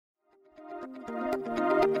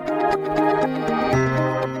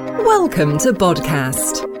Welcome to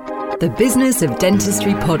Podcast, the Business of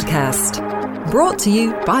Dentistry podcast, brought to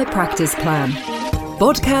you by Practice Plan.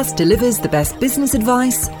 Podcast delivers the best business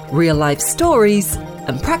advice, real-life stories,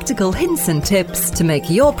 and practical hints and tips to make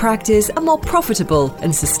your practice a more profitable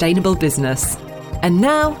and sustainable business. And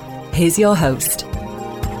now, here's your host.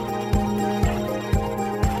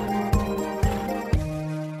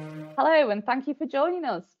 Hello, and thank you for joining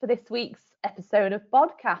us for this week's episode of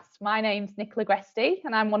Podcast. My name's Nicola Gresty,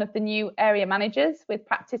 and I'm one of the new area managers with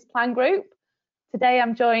Practice Plan Group. Today,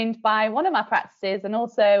 I'm joined by one of my practices and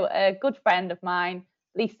also a good friend of mine,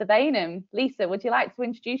 Lisa Bainham. Lisa, would you like to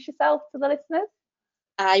introduce yourself to the listeners?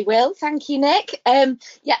 I will, thank you, Nick.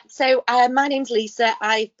 My name's Lisa.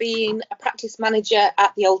 I've been a practice manager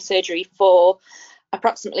at the Old Surgery for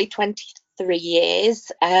approximately 23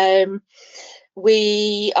 years.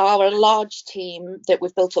 We are a large team that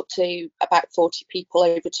we've built up to about 40 people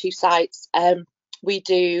over 2 sites. We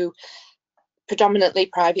do predominantly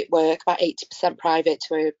private work, about 80% private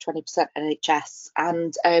to 20% NHS,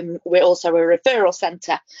 and we're also a referral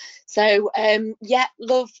centre. So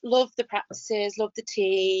love the practices, love the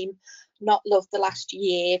team, not loved the last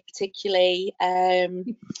year particularly,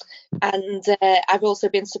 and I've also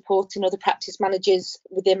been supporting other practice managers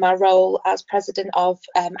within my role as president of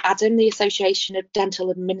ADAM, the Association of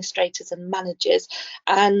Dental Administrators and Managers,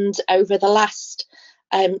 and over the last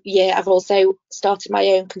year I've also started my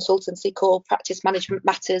own consultancy called Practice Management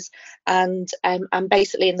Matters, and I'm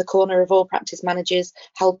basically in the corner of all practice managers,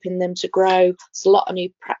 helping them to grow. There's a lot of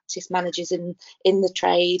new practice managers in the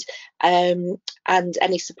trade, and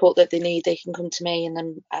any support that they need, they can come to me, and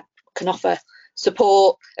then I can offer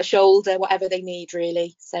support, a shoulder, whatever they need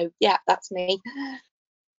really. So yeah, that's me.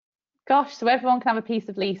 Gosh, so everyone can have a piece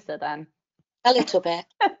of Lisa then? A little bit.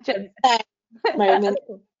 Moment.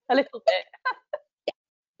 A little bit.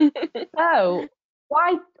 So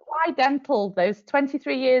why dental? Those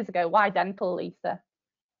 23 years ago, why dental, Lisa?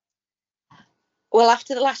 Well,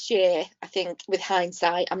 after the last year, I think with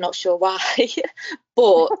hindsight, I'm not sure why,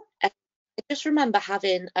 but I just remember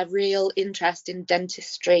having a real interest in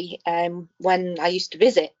dentistry when I used to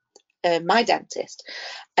visit my dentist,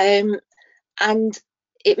 and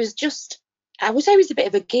it was just, I was always a bit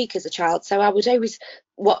of a geek as a child, so I would always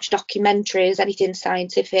watch documentaries, anything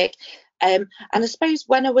scientific. And I suppose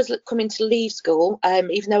when I was coming to leave school,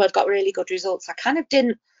 even though I'd got really good results, I kind of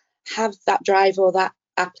didn't have that drive or that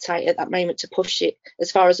appetite at that moment to push it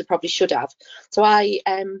as far as I probably should have. So I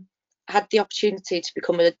had the opportunity to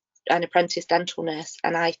become an apprentice dental nurse,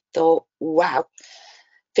 and I thought, wow,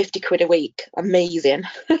 50 quid a week, amazing.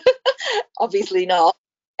 Obviously not.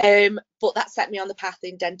 But that set me on the path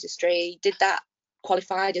in dentistry, did that,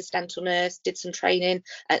 qualified as dental nurse, did some training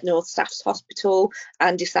at North Staffs Hospital,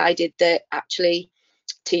 and decided that actually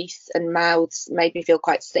teeth and mouths made me feel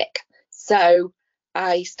quite sick. So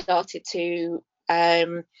I started to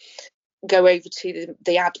go over to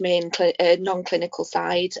the admin, non-clinical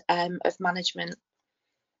side of management.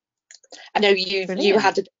 I know you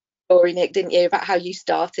had a story, Nick, didn't you, about how you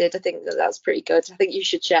started? I think that's pretty good. I think you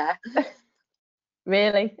should share.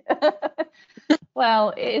 Really?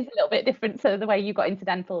 Well, it is a little bit different to the way you got into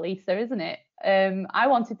dental, Lisa, isn't it? I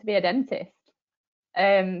wanted to be a dentist.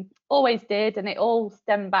 Always did, and it all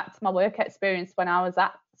stemmed back to my work experience when I was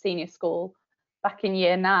at senior school back in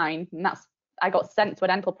year 9, and I got sent to a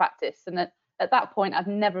dental practice, and at that point I'd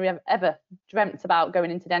never ever dreamt about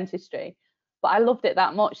going into dentistry, but I loved it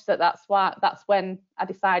that much that that's when I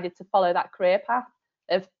decided to follow that career path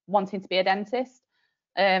of wanting to be a dentist.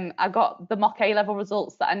 I got the mock A-level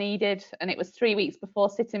results that I needed, and it was 3 weeks before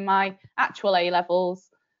sitting my actual A-levels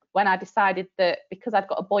when I decided that because I'd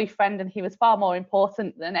got a boyfriend and he was far more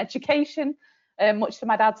important than education, much to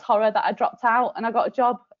my dad's horror, that I dropped out and I got a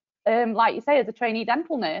job, like you say, as a trainee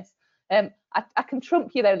dental nurse. I can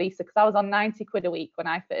trump you though, Lisa, because I was on 90 quid a week when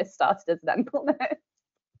I first started as a dental nurse.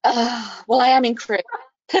 Well, I am incredible.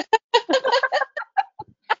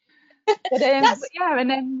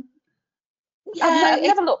 I've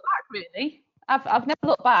never looked back, really. I've never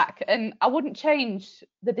looked back, and I wouldn't change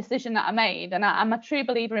the decision that I made. And I'm a true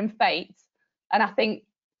believer in fate. And I think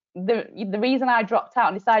the reason I dropped out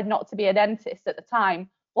and decided not to be a dentist at the time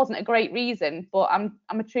wasn't a great reason, but I'm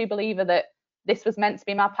a true believer that this was meant to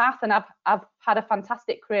be my path. And I've had a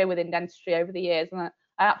fantastic career within dentistry over the years, and I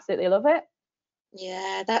absolutely love it.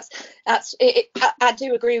 Yeah, that's it. I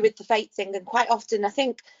do agree with the fate thing, and quite often I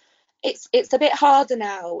think it's a bit harder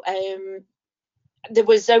now. There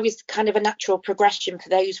was always kind of a natural progression for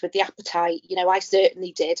those with the appetite. You know, I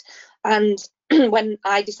certainly did. And when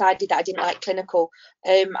I decided that I didn't like clinical,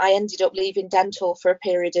 I ended up leaving dental for a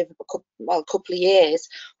period of a couple of years,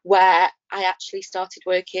 where I actually started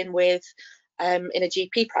working with in a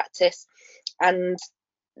GP practice. And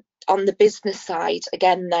on the business side,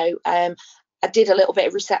 again, though, I did a little bit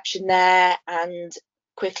of reception there and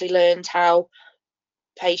quickly learned how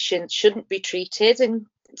patients shouldn't be treated, and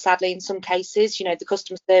sadly in some cases, you know, the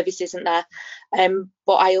customer service isn't there.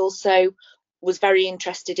 But I also was very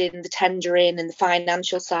interested in the tendering and the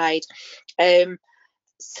financial side.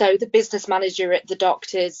 So the business manager at the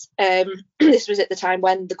doctors, this was at the time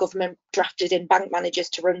when the government drafted in bank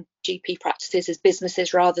managers to run GP practices as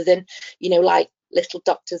businesses rather than, you know, like little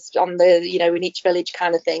doctors on the, you know, in each village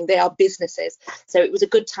kind of thing. They are businesses. So it was a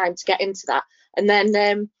good time to get into that. And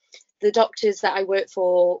then the doctors that I worked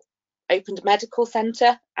for opened a medical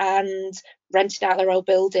centre and rented out their old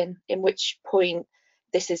building, in which point,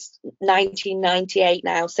 this is 1998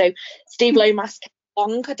 now. So Steve Lomas came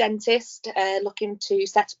along, a dentist, looking to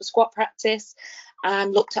set up a squat practice,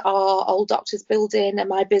 and looked at our old doctor's building, and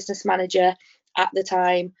my business manager at the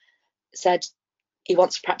time said, he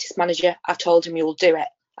wants a practice manager. I've told him you'll do it.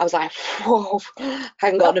 I was like, whoa,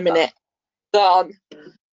 hang on a minute, gone.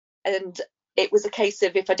 And it was a case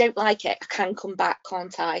of, if I don't like it, I can come back,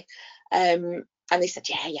 can't I? And they said,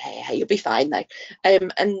 yeah, you'll be fine though.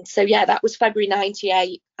 And so, yeah, that was February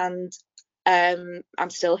 98, and I'm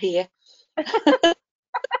still here.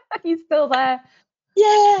 You're still there?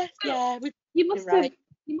 Yeah. You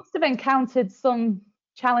must have encountered some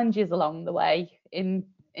challenges along the way in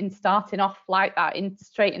starting off like that,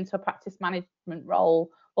 straight into a practice management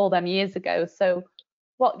role all them years ago. So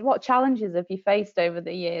what challenges have you faced over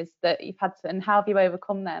the years that you've had to, and how have you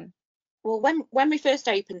overcome them? Well, when we first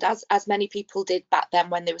opened, as many people did back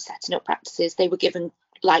then when they were setting up practices, they were given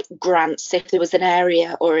like grants. If there was an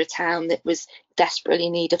area or a town that was desperately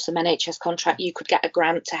in need of some NHS contract, you could get a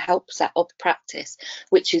grant to help set up a practice,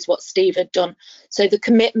 which is what Steve had done. So the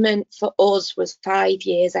commitment for us was 5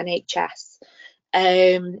 years NHS,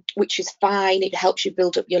 which is fine. It helps you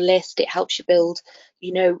build up your list. It helps you build,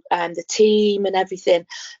 you know, the team and everything.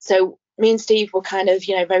 So me and Steve were kind of,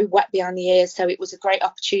 you know, very wet behind the ears. So it was a great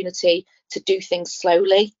opportunity to do things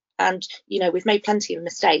slowly. And, you know, we've made plenty of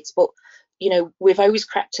mistakes, but, you know, we've always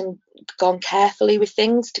crept and gone carefully with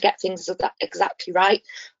things to get things exactly right.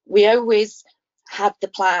 We always had the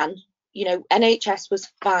plan. You know, NHS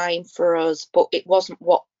was fine for us, but it wasn't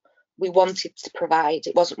what we wanted to provide.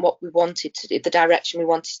 It wasn't what we wanted to do, the direction we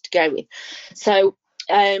wanted to go in. So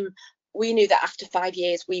we knew that after 5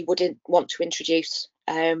 years, we wouldn't want to introduce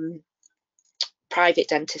private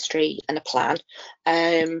dentistry and a plan,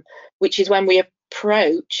 which is when we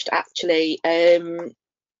approached actually the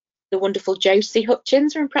wonderful Josie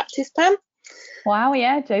Hutchins from Practice Plan. Wow,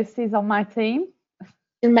 yeah, Josie's on my team.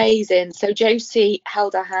 Amazing. So Josie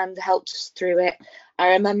held our hand, helped us through it. I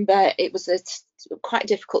remember it was quite a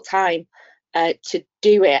difficult time to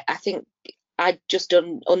do it. I think I'd just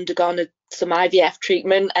undergone some IVF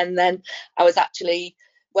treatment, and then I was actually,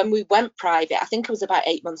 when we went private, I think I was about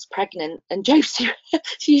 8 months pregnant, and Josie,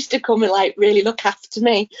 she used to come and like really look after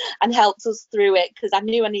me and helped us through it, because I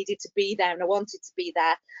knew I needed to be there and I wanted to be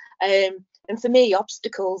there. And for me,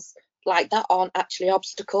 obstacles like that aren't actually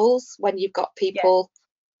obstacles when you've got people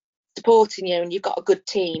supporting you and you've got a good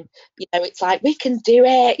team. You know, it's like, we can do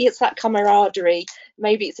it. It's that camaraderie.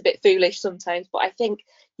 Maybe it's a bit foolish sometimes, but I think,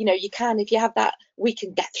 you know, you can, if you have that we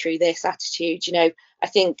can get through this attitude, you know, I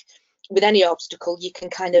think with any obstacle you can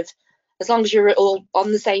kind of, as long as you're all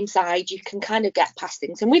on the same side, you can kind of get past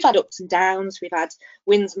things. And we've had ups and downs, we've had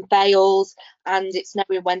wins and fails, and it's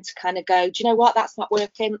knowing when to kind of go, do you know what, that's not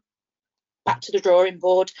working, back to the drawing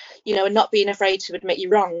board, you know, and not being afraid to admit you're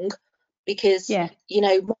wrong, because you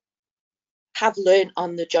know, have learned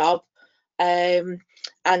on the job. And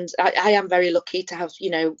I am very lucky to have, you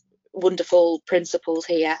know, wonderful principals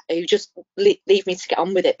here who just leave me to get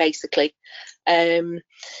on with it, basically.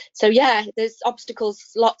 So yeah, there's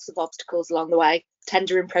obstacles, lots of obstacles along the way,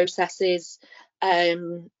 tendering processes,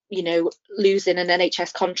 you know, losing an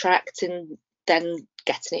NHS contract and then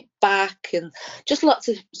getting it back, and just lots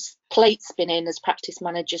of plate spinning as practice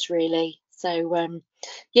managers, really. So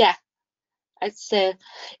yeah, it's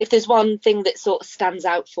if there's one thing that sort of stands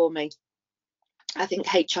out for me, I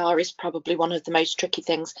think HR is probably one of the most tricky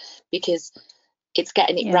things, because it's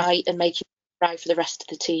getting it right and making it right for the rest of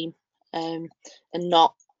the team, and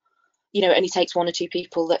not, you know, it only takes one or two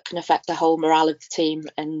people that can affect the whole morale of the team.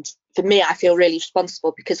 And for me, I feel really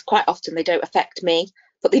responsible, because quite often they don't affect me,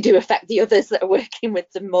 but they do affect the others that are working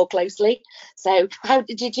with them more closely. So how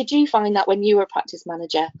did you find that when you were a practice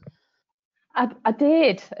manager? I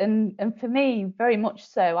did, and for me, very much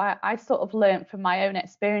so. I sort of learnt from my own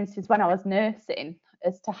experiences when I was nursing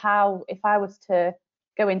as to how, if I was to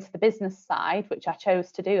go into the business side, which I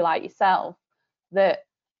chose to do, like yourself, that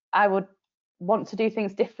I would want to do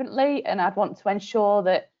things differently, and I'd want to ensure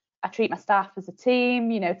that I treat my staff as a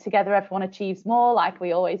team. You know, together everyone achieves more, like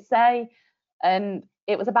we always say. And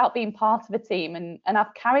it was about being part of a team, and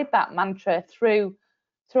I've carried that mantra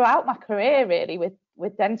throughout my career, really,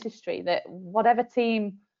 with dentistry, that whatever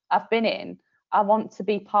team I've been in, I want to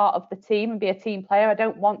be part of the team and be a team player. I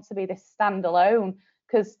don't want to be this standalone,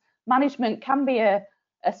 because management can be a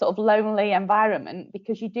sort of lonely environment,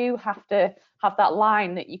 because you do have to have that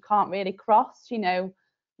line that you can't really cross, you know,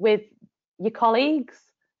 with your colleagues,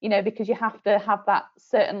 you know, because you have to have that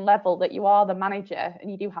certain level that you are the manager, and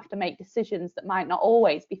you do have to make decisions that might not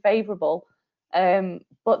always be favourable.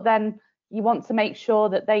 But then you want to make sure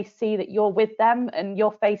that they see that you're with them and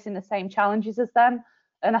you're facing the same challenges as them.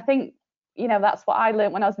 And I think, you know, that's what I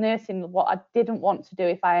learned when I was nursing, what I didn't want to do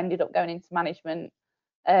if I ended up going into management,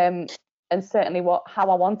 and certainly how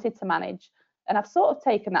I wanted to manage. And I've sort of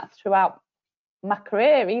taken that throughout my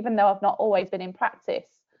career, even though I've not always been in practice,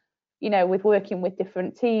 you know, with working with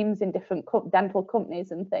different teams in different dental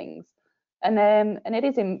companies and things. And it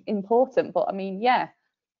is important. But I mean, yeah,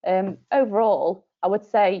 overall, I would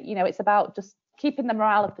say, you know, it's about just keeping the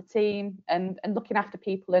morale of the team and looking after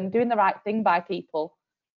people and doing the right thing by people.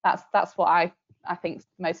 That's what I think is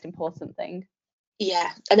the most important thing.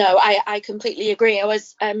 Yeah, no, I completely agree. I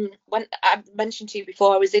was when I mentioned to you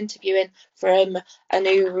before, I was interviewing for a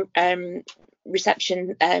new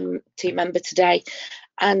reception team member today,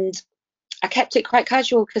 and I kept it quite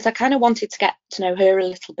casual because I kind of wanted to get to know her a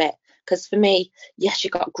little bit. Because for me, yes, she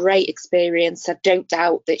got great experience. I don't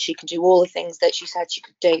doubt that she can do all the things that she said she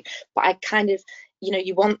could do. But I kind of, you know,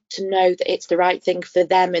 you want to know that it's the right thing for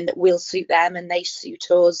them and that we'll suit them and they suit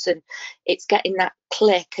us. And it's getting that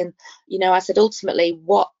click. And, you know, I said, ultimately,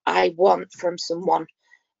 what I want from someone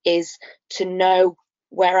is to know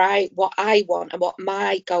what I want and what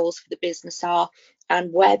my goals for the business are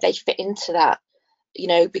and where they fit into that, you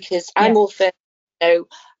know, because I'm all for, you know,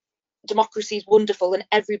 democracy is wonderful and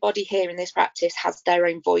everybody here in this practice has their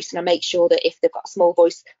own voice, and I make sure that if they've got a small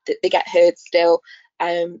voice that they get heard still,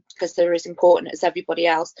 because they're as important as everybody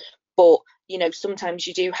else. But you know, sometimes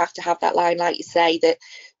you do have to have that line, like you say, that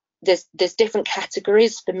there's different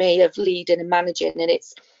categories for me of leading and managing, and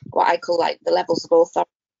it's what I call like the levels of authority.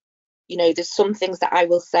 You know, there's some things that I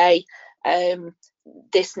will say,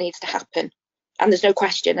 this needs to happen, and there's no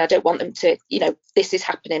question. I don't want them to, you know, this is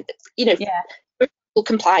happening, you know.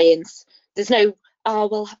 Compliance, there's no, oh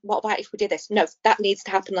well, what about if we did this? No, that needs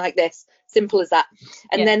to happen like this, simple as that.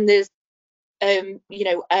 And then there's you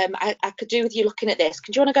know, I could do with you looking at this,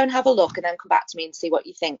 do you want to go and have a look and then come back to me and see what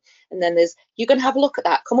you think? And then there's, you're going to have a look at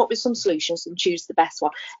that, come up with some solutions and choose the best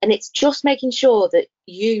one. And it's just making sure that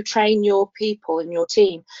you train your people and your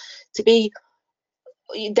team to be,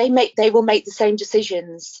 they will make the same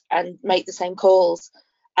decisions and make the same calls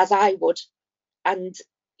as I would. And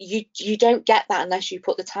you don't get that unless you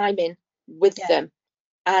put the time in with them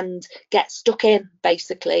and get stuck in,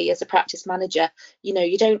 basically, as a practice manager. You know,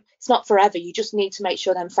 you don't, it's not forever. You just need to make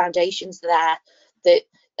sure them foundations are there,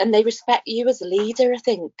 and they respect you as a leader, I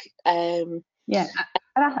think. And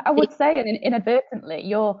I would say, and inadvertently,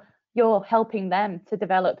 you're helping them to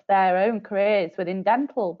develop their own careers within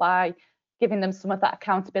dental by giving them some of that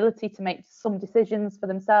accountability to make some decisions for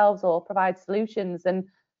themselves or provide solutions. And,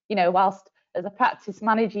 you know, whilst as a practice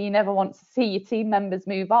manager, you never want to see your team members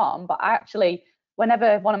move on. But actually,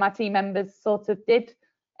 whenever one of my team members sort of did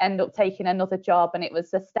end up taking another job and it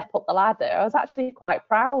was a step up the ladder, I was actually quite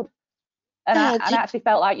proud. And I actually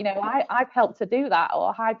felt like, you know, I've helped to do that,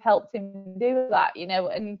 or I've helped him do that, you know,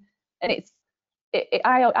 and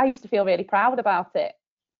I used to feel really proud about it.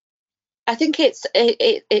 I think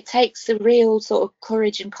it takes a real sort of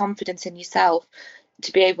courage and confidence in yourself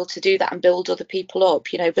to be able to do that and build other people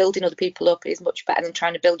up. You know, building other people up is much better than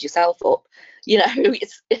trying to build yourself up. You know,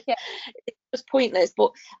 it's just pointless.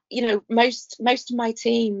 But you know, most of my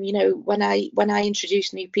team, you know, when I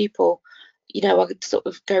introduce new people, you know, I could sort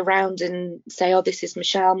of go around and say, oh, this is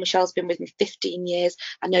Michelle. Michelle's been with me 15 years.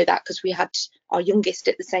 I know that because we had our youngest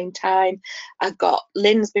at the same time. I've got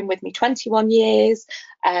Lynn's been with me 21 years.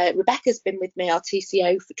 Rebecca's been with me, our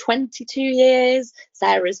TCO, for 22 years.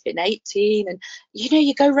 Sarah's been 18. And, you know,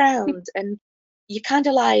 you go round and you're kind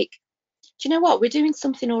of like, do you know what? We're doing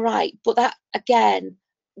something all right. But that, again,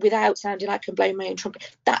 without sounding like I'm blowing my own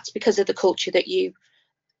trumpet, that's because of the culture that you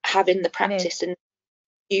have in the practice and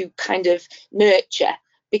you kind of nurture,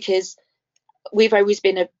 because we've always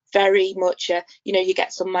been a very much you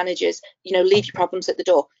get some managers, leave your problems at the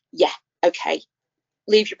door. Yeah, okay,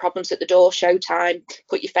 leave your problems at the door, showtime,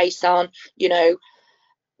 put your face on,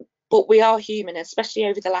 but we are human, especially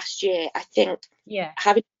over the last year. I think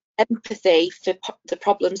having empathy for the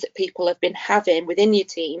problems that people have been having within your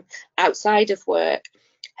team outside of work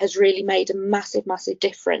has really made a massive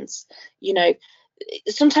difference.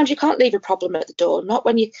 Sometimes you can't leave a problem at the door, not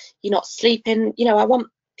when you're not sleeping. I want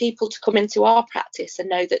people to come into our practice and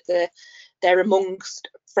know that they're amongst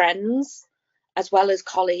friends as well as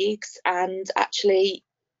colleagues, and actually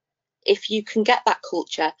if you can get that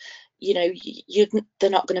culture, they're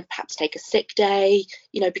not going to perhaps take a sick day,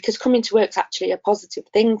 because coming to work is actually a positive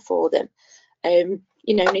thing for them. And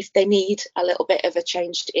if they need a little bit of a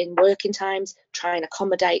change in working times, try and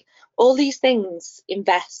accommodate all these things,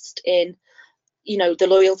 invest in the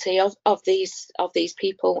loyalty of these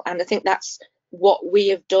people. And I think that's what we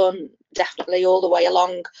have done definitely all the way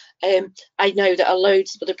along. I know that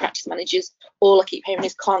loads of other practice managers, all I keep hearing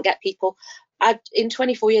is can't get people. In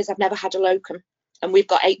 24 years I've never had a locum, and we've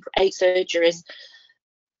got eight surgeries,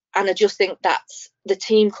 and I just think that's the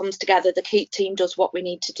team comes together, the team does what we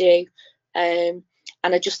need to do, and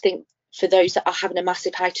I just think for those that are having a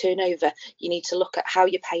massive high turnover, you need to look at how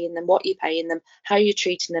you're paying them, what you're paying them, how you're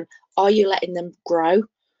treating them. Are you letting them grow?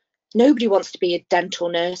 Nobody wants to be a dental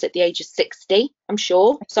nurse at the age of 60, I'm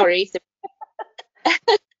sure. Sorry.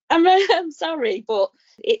 I'm sorry, but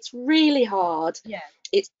it's really hard. Yeah.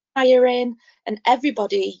 It's tiring, and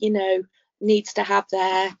everybody, needs to have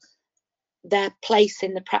their place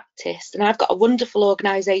in the practice. And I've got a wonderful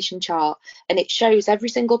organisation chart, and it shows every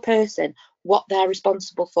single person what they're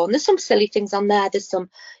responsible for. And there's some silly things on there. There's some,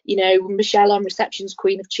 Michelle on reception's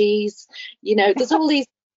queen of cheese. There's all these,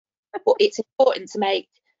 but it's important to make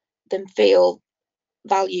them feel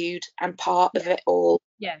valued and part of it all.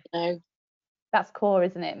 Yeah. That's core,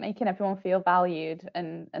 isn't it? Making everyone feel valued,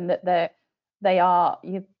 and that they are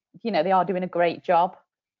doing a great job,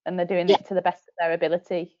 and they're doing it to the best of their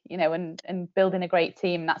ability, and building a great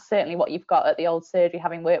team. That's certainly what you've got at the old surgery,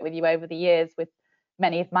 having worked with you over the years with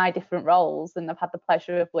many of my different roles, and I've had the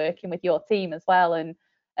pleasure of working with your team as well. And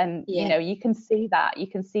you can see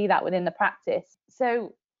that within the practice.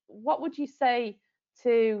 So what would your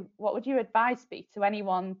advice be to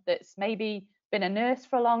anyone that's maybe been a nurse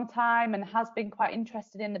for a long time and has been quite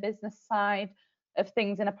interested in the business side of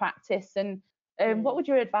things in a practice? And what would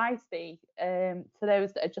your advice be to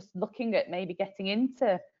those that are just looking at maybe getting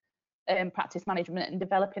into practice management and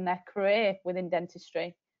developing their career within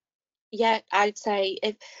dentistry? Yeah, I'd say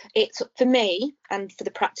it's for me and for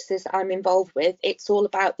the practices I'm involved with, it's all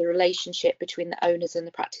about the relationship between the owners and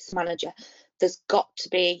the practice manager. There's got to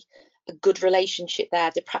be a good relationship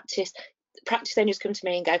there. The practice owners come to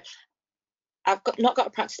me and go, I've not got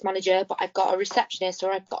a practice manager, but I've got a receptionist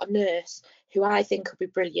or I've got a nurse who I think will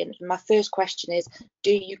be brilliant. And my first question is,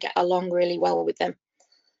 do you get along really well with them?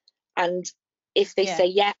 And if they say,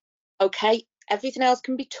 yeah, okay, everything else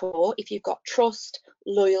can be taught. If you've got trust,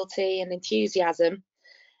 loyalty and enthusiasm,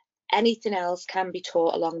 anything else can be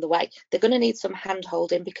taught along the way. They're going to need some hand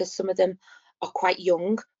holding because some of them are quite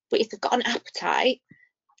young, but if they've got an appetite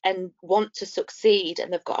and want to succeed,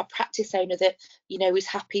 and they've got a practice owner that is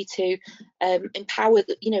happy to empower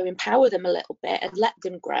them a little bit and let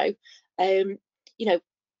them grow.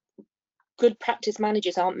 Good practice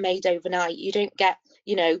managers aren't made overnight. You don't get,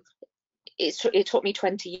 it took me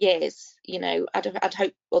 20 years. I'd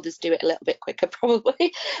hope others do it a little bit quicker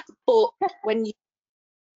probably, but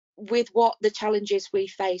with what the challenges we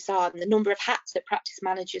face are and the number of hats that practice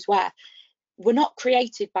managers wear, we're not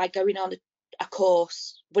created by going on a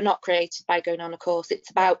course.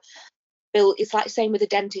 It's about it's like same with a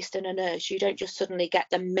dentist and a nurse. You don't just suddenly get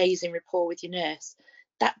the amazing rapport with your nurse.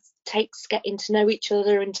 That takes getting to know each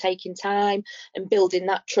other and taking time and building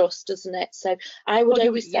that trust, doesn't it? So I would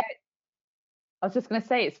always say, I was just going to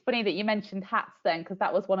say, it's funny that you mentioned hats then, because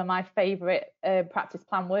that was one of my favourite practice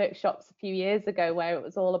plan workshops a few years ago, where it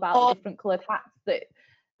was all about the different coloured hats that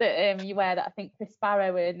you wear, that I think Chris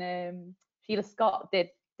Barrow and Sheila Scott did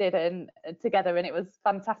together, and it was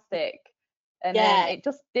fantastic. And it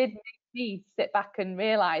just did make me sit back and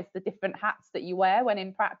realise the different hats that you wear when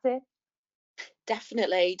in practice.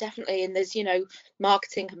 Definitely. And there's,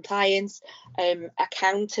 marketing, compliance,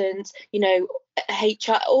 accountant,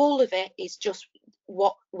 HR, all of it is just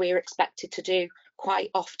what we're expected to do quite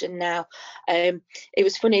often now. It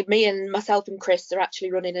was funny, myself and Chris are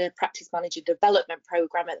actually running a practice manager development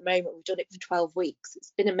program at the moment. We've done it for 12 weeks.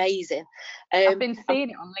 It's been amazing. I've been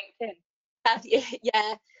seeing it on LinkedIn.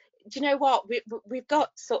 Yeah. Do you know what, we've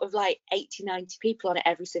got sort of like 80-90 people on it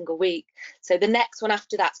every single week. So the next one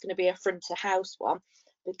after that's going to be a front of house one,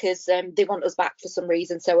 because they want us back for some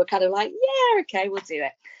reason. So we're kind of like, yeah, okay, we'll do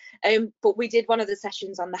it. But we did one of the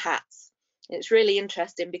sessions on the hats. It's really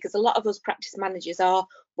interesting because a lot of us practice managers are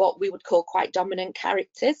what we would call quite dominant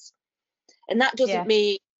characters. And that doesn't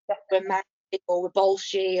mean we're mad or we're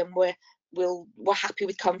bolshy and we're happy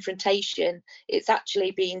with confrontation. It's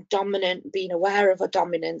actually being dominant, being aware of our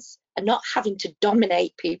dominance and not having to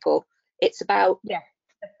dominate people. It's about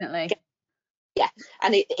definitely.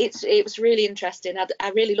 And it was really interesting. I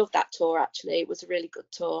really loved that tour, actually. It was a really good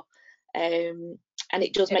tour. And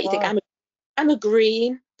it does make you think, I'm a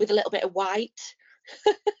green with a little bit of white.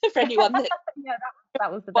 For anyone that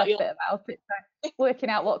that was the best bit about it, working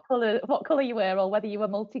out what colour you were or whether you were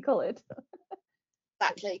multicoloured.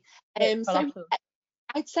 Exactly. So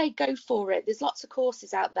I'd say go for it. There's lots of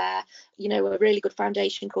courses out there, a really good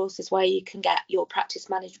foundation courses where you can get your practice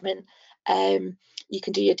management. You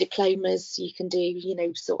can do your diplomas, you can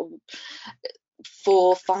do sort of 4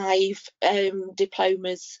 or 5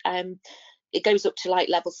 diplomas. It goes up to like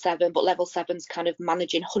level 7, but level 7's kind of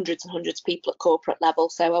managing hundreds and hundreds of people at corporate level,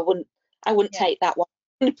 so I wouldn't take that one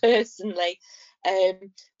personally.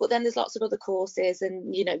 But then there's lots of other courses,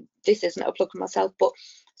 and this isn't a plug for myself, but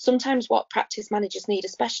sometimes what practice managers need,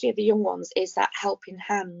 especially the young ones, is that helping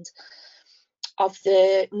hand of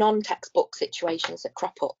the non-textbook situations that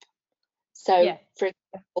crop up. So for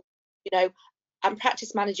example, I'm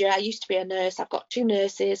practice manager, I used to be a nurse, I've got 2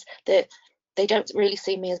 nurses that they don't really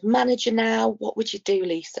see me as manager now. What would you do,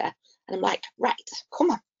 Lisa? And I'm like, right,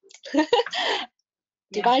 come on.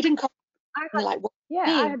 Divide and conquer. I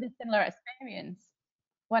had a similar experience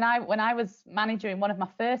when I was manager in one of my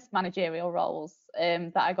first managerial roles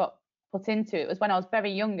that I got put into. It was when I was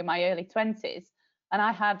very young, in my early 20s, and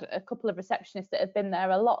I had a couple of receptionists that had been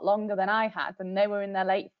there a lot longer than I had, and they were in their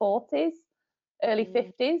late 40s, early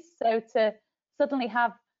 50s. So to suddenly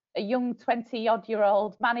have a young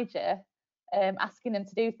 20-odd-year-old manager asking them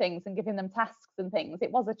to do things and giving them tasks and things,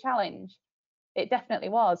 it was a challenge. It definitely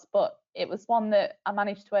was, but it was one that I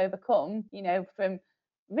managed to overcome, from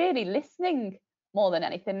really listening more than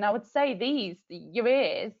anything. And I would say your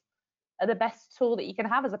ears are the best tool that you can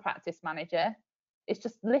have as a practice manager. It's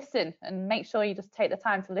just listen and make sure you just take the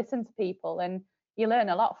time to listen to people, and you learn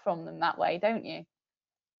a lot from them that way, don't you?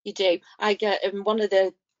 You do. I get one of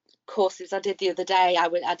the courses I did the other day,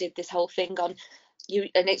 I did this whole thing on you,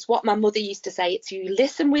 and it's what my mother used to say, it's you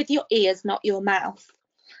listen with your ears, not your mouth.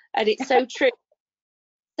 And it's so true.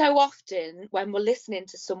 So often when we're listening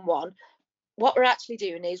to someone, what we're actually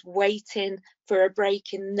doing is waiting for a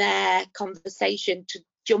break in their conversation to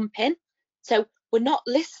jump in. So we're not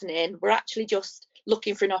listening, we're actually just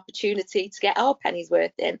looking for an opportunity to get our pennies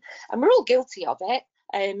worth in. And we're all guilty of it.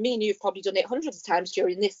 Me and you have probably done it hundreds of times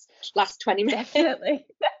during this last 20 minutes. Definitely.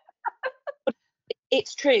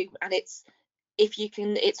 It's true. And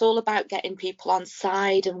it's all about getting people on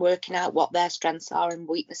side and working out what their strengths are and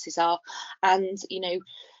weaknesses are. And,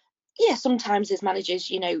 sometimes as managers,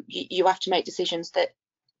 you have to make decisions that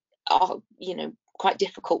are, quite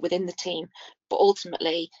difficult within the team. But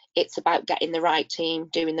ultimately, it's about getting the right team,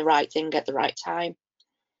 doing the right thing at the right time.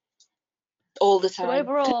 All the time. So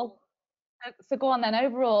overall, go on then.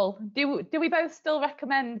 Overall, do we both still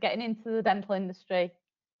recommend getting into the dental industry?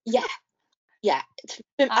 Yeah. Do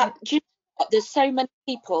you know what? There's so many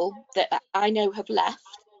people that I know have left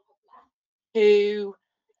who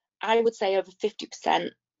I would say over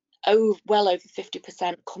 50%, well over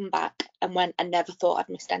 50% come back and went, I never thought I'd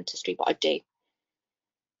miss dentistry, but I do.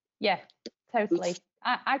 Yeah, totally.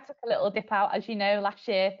 I took a little dip out, as you know, last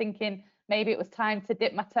year, thinking maybe it was time to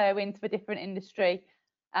dip my toe into a different industry,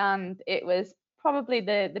 and it was probably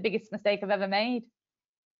the biggest mistake I've ever made.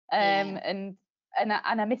 And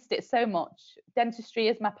I missed it so much. Dentistry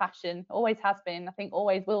is my passion, always has been, I think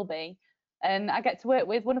always will be, and I get to work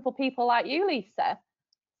with wonderful people like you, Lisa.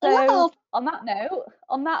 So on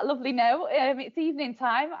that lovely note, it's evening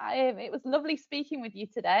time. It was lovely speaking with you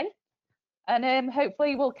today, and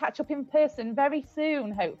hopefully we'll catch up in person very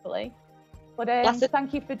soon, hopefully. But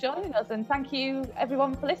thank you for joining us, and thank you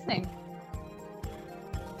everyone for listening.